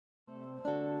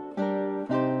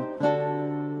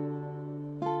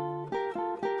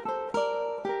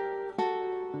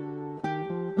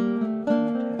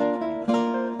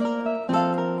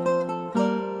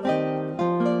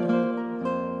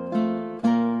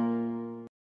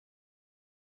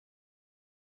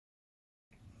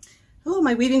Hello,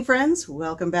 my weaving friends.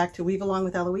 Welcome back to Weave Along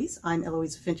with Elewys. I'm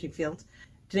Elewys of Finchingfield.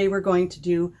 Today we're going to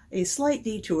do a slight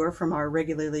detour from our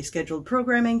regularly scheduled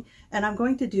programming, and I'm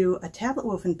going to do a tablet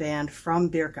woven band from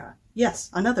Birka.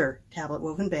 Yes, another tablet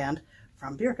woven band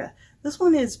from Birka. This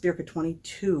one is Birka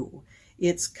 22.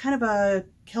 It's kind of a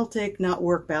Celtic knot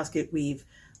work basket weave.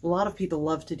 A lot of people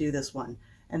love to do this one.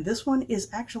 And this one is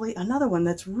actually another one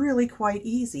that's really quite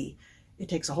easy. It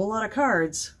takes a whole lot of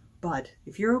cards, but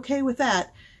if you're okay with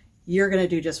that, you're going to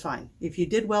do just fine. If you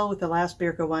did well with the last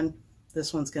Birka one,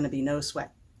 this one's going to be no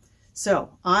sweat.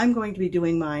 So I'm going to be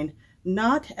doing mine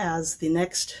not as the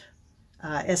next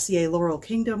SCA Laurel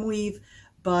Kingdom weave,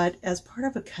 but as part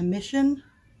of a commission,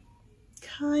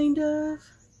 kind of.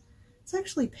 It's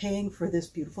actually paying for this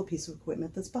beautiful piece of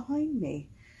equipment that's behind me.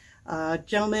 A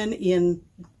gentleman in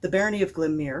the Barony of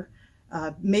Glenmuir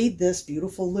made this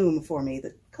beautiful loom for me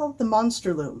called the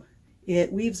Monster Loom.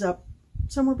 It weaves up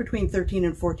somewhere between 13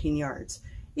 and 14 yards.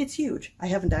 It's huge. I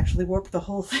haven't actually warped the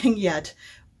whole thing yet,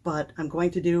 but I'm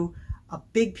going to do a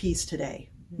big piece today,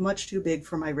 much too big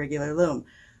for my regular loom.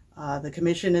 The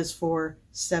commission is for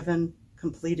 7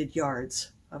 completed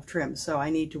yards of trim, so I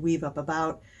need to weave up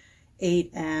about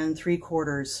 8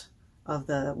 3/4 of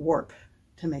the warp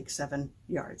to make 7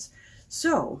 yards.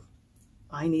 So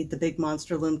I need the big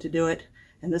monster loom to do it,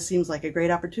 and this seems like a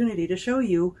great opportunity to show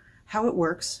you how it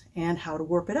works and how to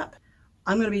warp it up.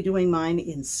 I'm going to be doing mine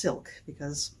in silk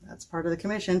because that's part of the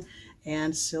commission,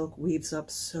 and silk weaves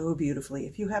up so beautifully.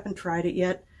 If you haven't tried it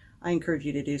yet, I encourage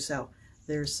you to do so.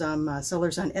 There's some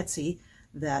sellers on Etsy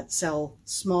that sell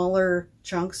smaller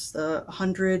chunks, the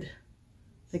 100, I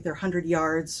think they're 100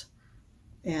 yards,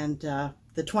 and the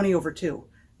 20/2,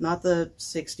 not the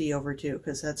 60/2,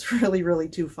 because that's really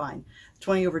too fine.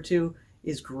 20/2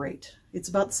 is great. It's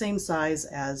about the same size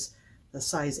as the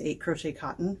size 8 crochet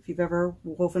cotton, if you've ever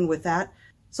woven with that.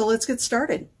 So let's get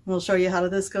started. We'll show you how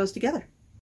this goes together.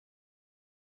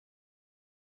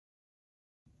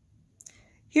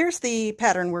 Here's the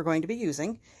pattern we're going to be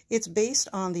using. It's based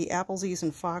on the Applesies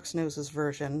and Fox Noses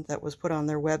version that was put on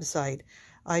their website.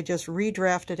 I just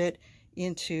redrafted it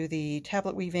into the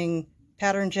tablet weaving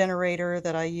pattern generator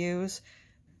that I use.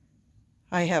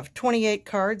 I have 28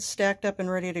 cards stacked up and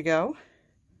ready to go.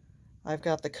 I've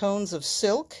got the cones of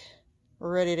silk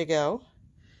ready to go.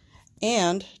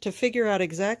 And to figure out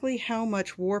exactly how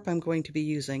much warp I'm going to be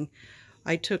using,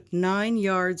 I took 9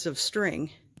 yards of string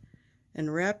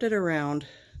and wrapped it around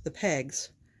the pegs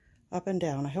up and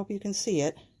down. I hope you can see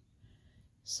it,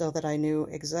 so that I knew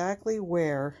exactly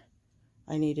where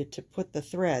I needed to put the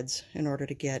threads in order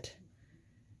to get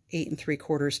 8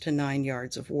 3/4 to 9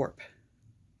 yards of warp.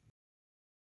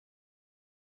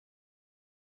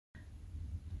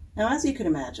 Now, as you can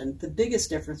imagine, the biggest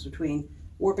difference between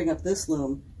warping up this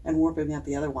loom and warping up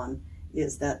the other one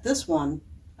is that this one,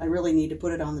 I really need to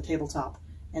put it on the tabletop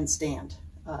and stand.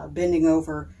 Bending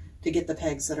over to get the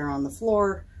pegs that are on the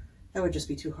floor, that would just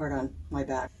be too hard on my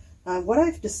back. What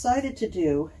I've decided to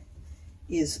do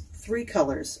is 3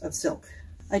 colors of silk.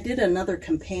 I did another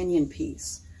companion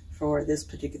piece for this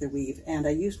particular weave, and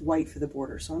I used white for the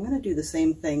border, so I'm going to do the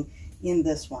same thing in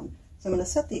this one. So I'm going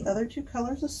to set the other 2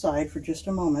 colors aside for just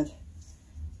a moment.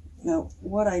 Now,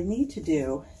 what I need to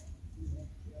do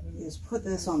is put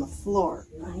this on the floor.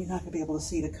 You're not going to be able to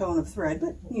see the cone of thread,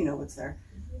 but you know what's there.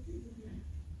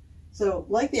 So,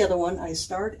 like the other one, I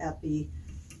start at the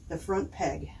front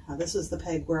peg. Now, this is the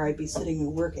peg where I'd be sitting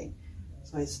and working.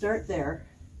 So I start there.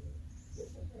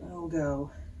 I'll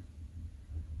go,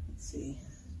 let's see,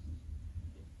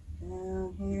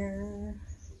 down here.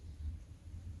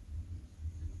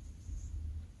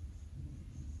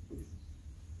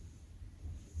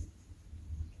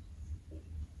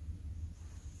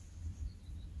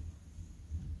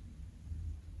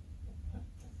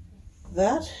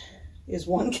 That is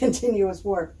one continuous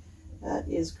warp. That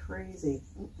is crazy.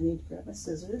 Oh, I need to grab my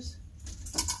scissors.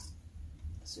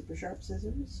 Super sharp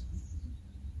scissors.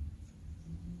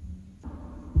 There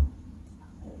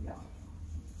we go.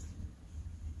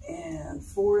 And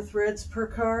 4 threads per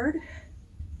card.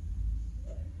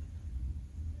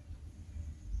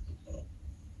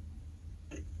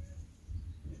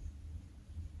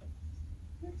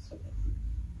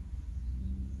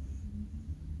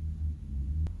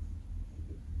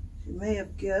 You may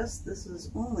have guessed this is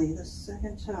only the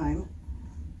 2nd time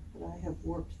that I have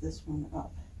warped this one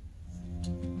up.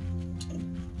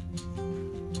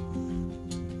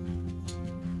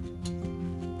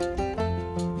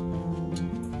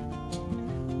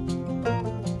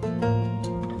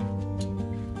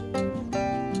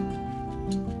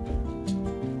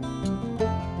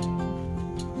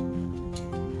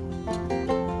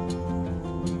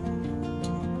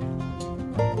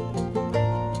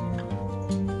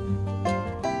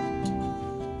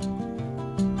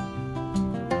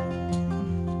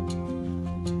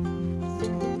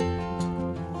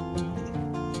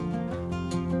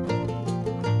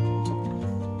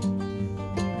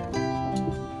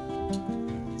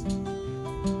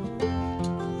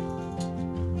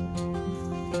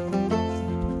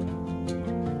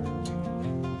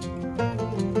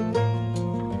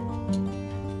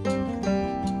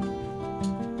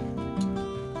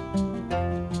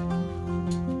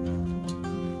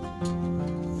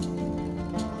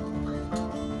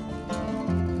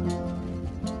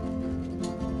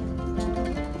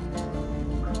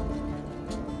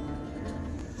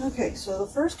 Okay, so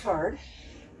the first card,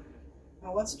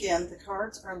 now once again, the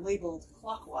cards are labeled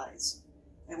clockwise.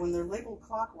 And when they're labeled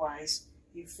clockwise,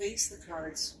 you face the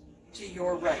cards to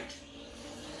your right.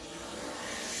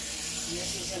 And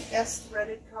this is an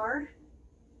S-threaded card,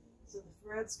 so the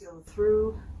threads go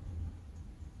through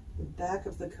the back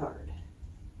of the card,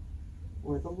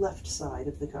 or the left side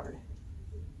of the card.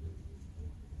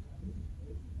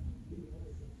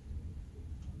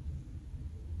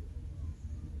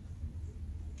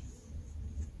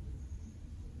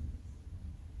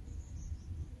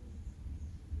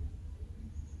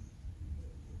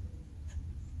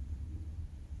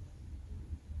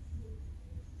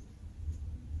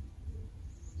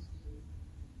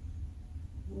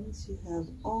 Once you have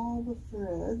all the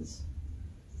threads,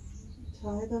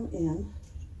 tie them in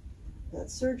that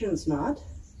surgeon's knot.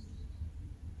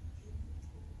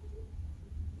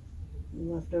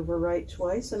 Left over right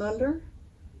twice and under,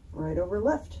 right over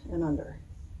left and under.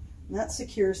 And that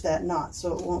secures that knot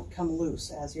so it won't come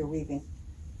loose as you're weaving.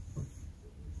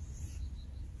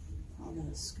 I'm going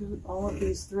to scoot all of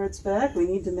these threads back. We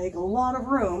need to make a lot of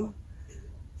room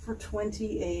for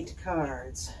 28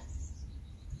 cards.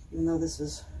 Even though this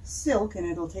is silk and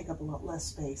it'll take up a lot less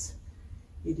space,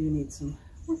 you do need some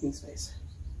working space.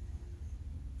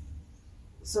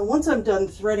 So once I'm done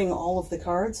threading all of the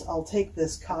cards, I'll take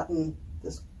this cotton,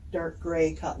 this dark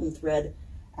gray cotton thread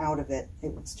out of it.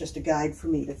 It's just a guide for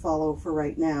me to follow for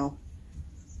right now.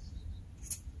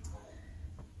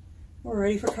 We're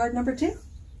ready for card number 2.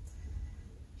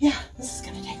 Yeah, this is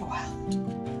going to take a while.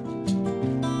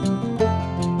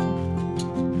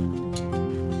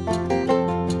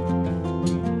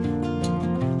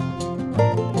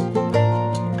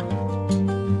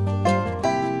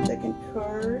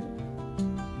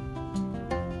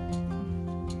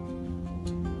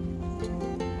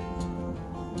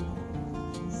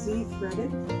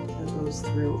 Threaded that goes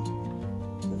through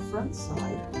the front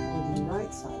side or the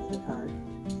right side of the card.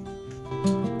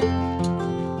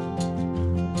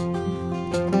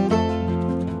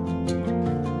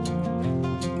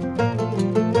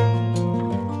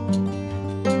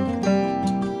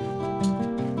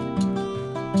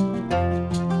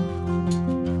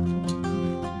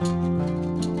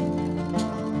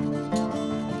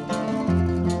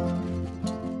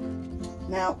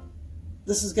 Now,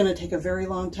 this is going to take a very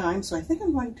long time, so I think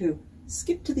I'm going to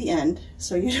skip to the end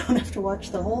so you don't have to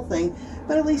watch the whole thing,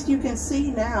 but at least you can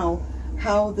see now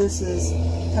how this is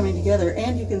coming together,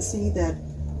 and you can see that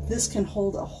this can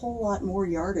hold a whole lot more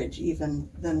yardage even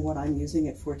than what I'm using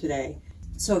it for today.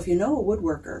 So if you know a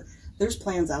woodworker, there's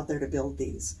plans out there to build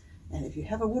these, and if you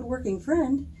have a woodworking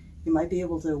friend, you might be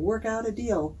able to work out a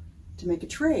deal to make a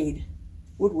trade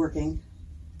woodworking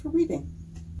for weaving.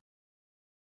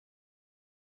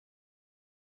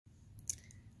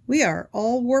 We are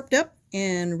all warped up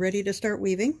and ready to start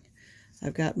weaving.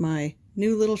 I've got my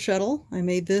new little shuttle. I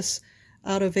made this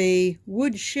out of a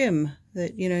wood shim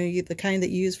that, you know, the kind that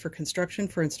you use for construction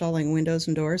for installing windows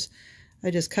and doors.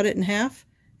 I just cut it in half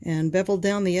and beveled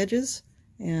down the edges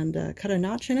and cut a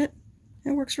notch in it.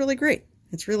 It works really great.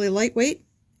 It's really lightweight,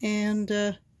 and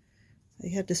I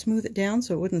had to smooth it down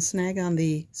so it wouldn't snag on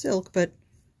the silk, but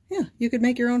yeah, you could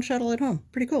make your own shuttle at home.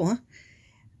 Pretty cool, huh?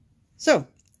 So,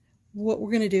 what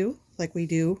we're going to do, like we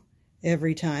do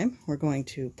every time, we're going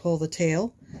to pull the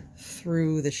tail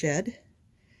through the shed,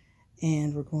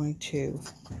 and we're going to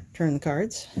turn the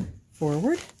cards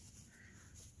forward,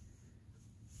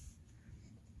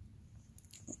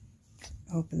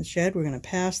 open the shed, we're going to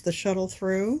pass the shuttle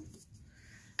through,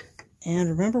 and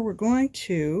remember we're going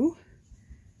to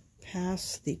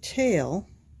pass the tail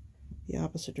the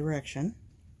opposite direction,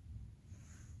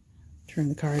 turn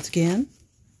the cards again,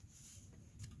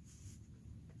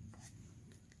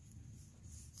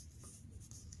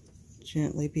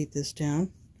 gently beat this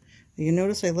down. You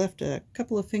notice I left a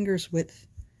couple of fingers width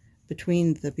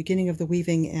between the beginning of the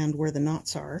weaving and where the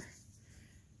knots are.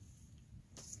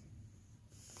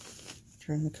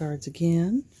 Turn the cards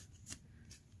again.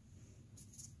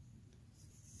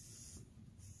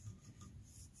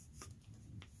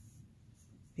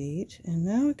 Beat, and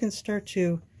now we can start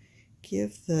to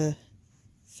give the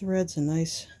threads a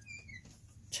nice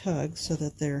tug so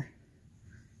that they're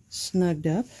snugged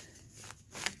up.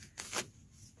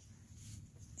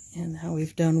 And now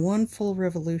we've done one full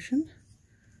revolution.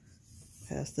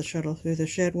 Pass the shuttle through the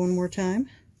shed one more time.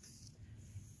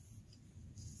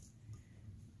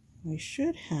 We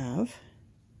should have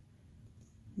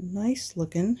a nice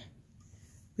looking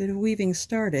bit of weaving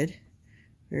started,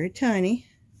 very tiny.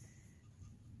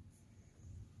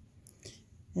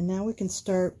 And now we can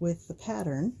start with the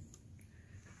pattern.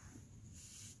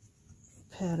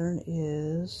 The pattern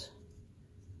is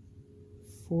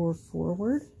 4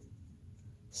 forward,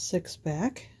 6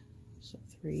 back, so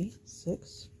 3,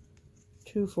 6,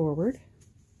 2 forward,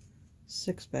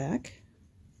 6 back,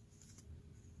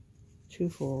 2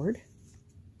 forward,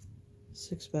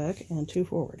 6 back, and 2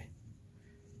 forward.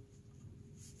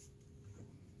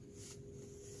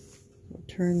 We'll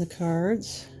turn the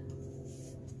cards,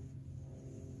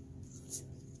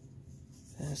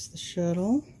 pass the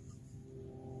shuttle,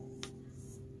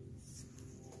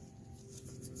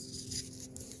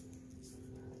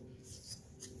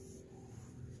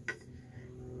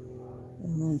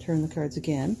 and then turn the cards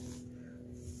again.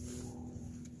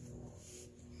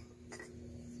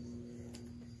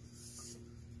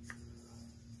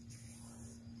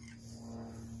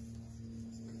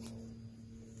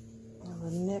 Now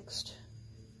the next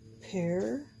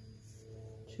pair,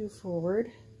 2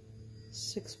 forward,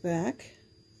 6 back,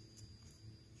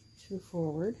 2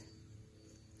 forward,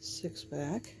 6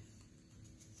 back,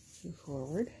 2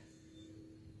 forward,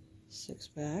 6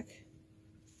 back,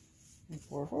 and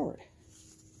 4 forward.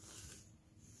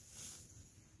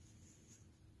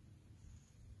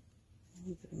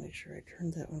 I'm going to make sure I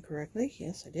turned that one correctly.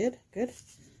 Yes, I did. Good.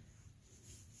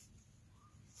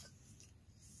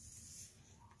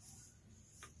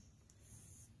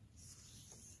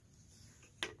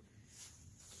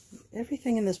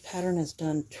 Everything in this pattern is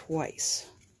done twice.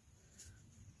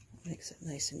 Makes it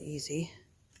nice and easy.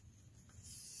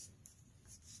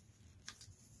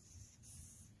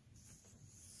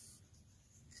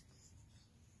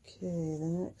 Okay,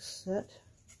 the next set,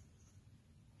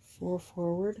 4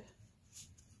 forward,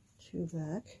 2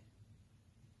 back,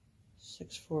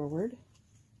 6 forward,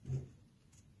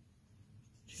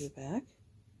 2 back,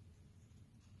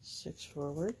 6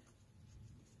 forward,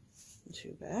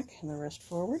 2 back, and the rest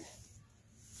forward.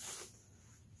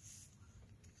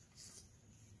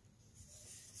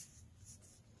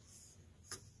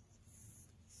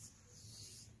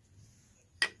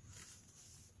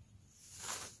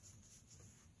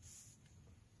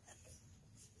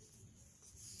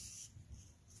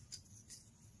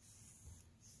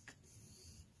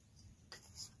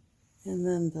 And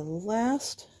then the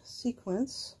last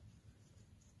sequence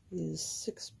is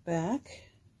 6 back,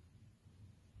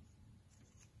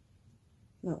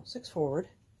 no, 6 forward,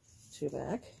 2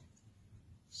 back,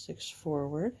 6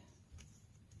 forward,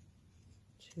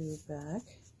 2 back,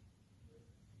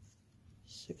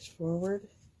 6 forward,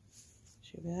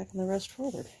 2 back, and the rest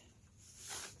forward.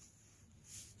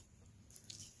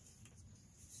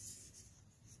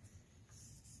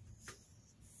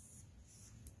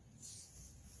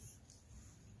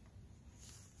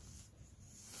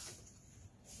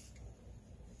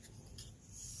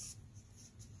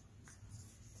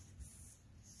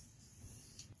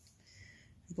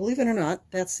 Believe it or not,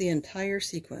 that's the entire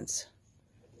sequence.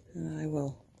 And I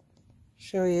will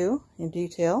show you in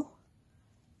detail.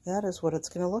 That is what it's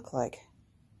going to look like.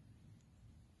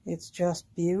 It's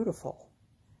just beautiful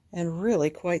and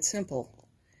really quite simple.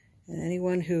 And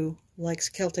anyone who likes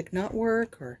Celtic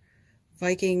knotwork or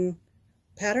Viking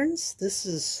patterns, this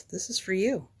is for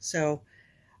you. So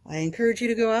I encourage you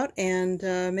to go out and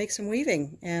make some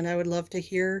weaving. And I would love to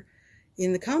hear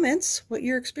in the comments what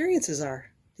your experiences are.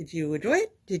 Did you enjoy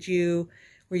it?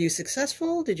 Were you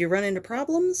successful? Did you run into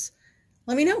problems?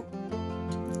 Let me know.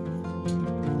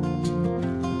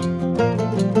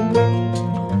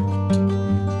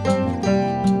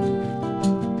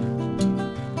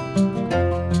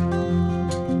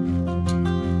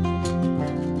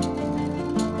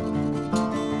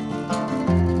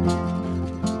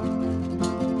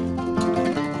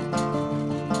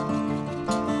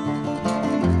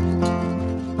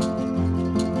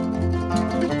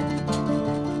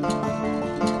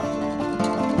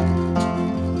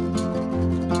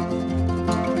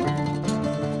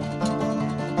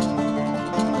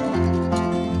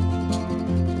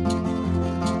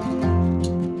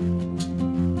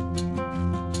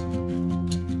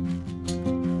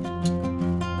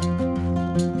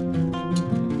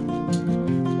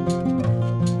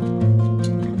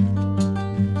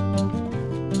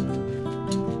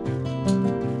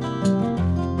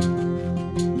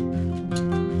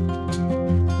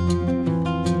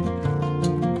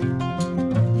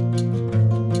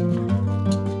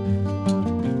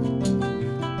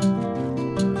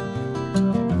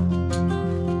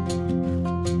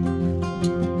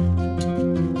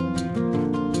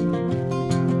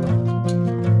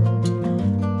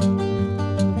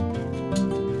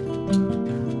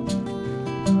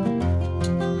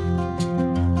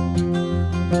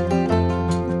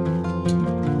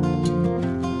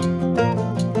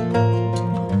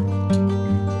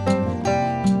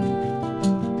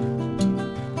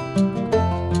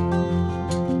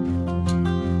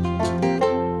 you.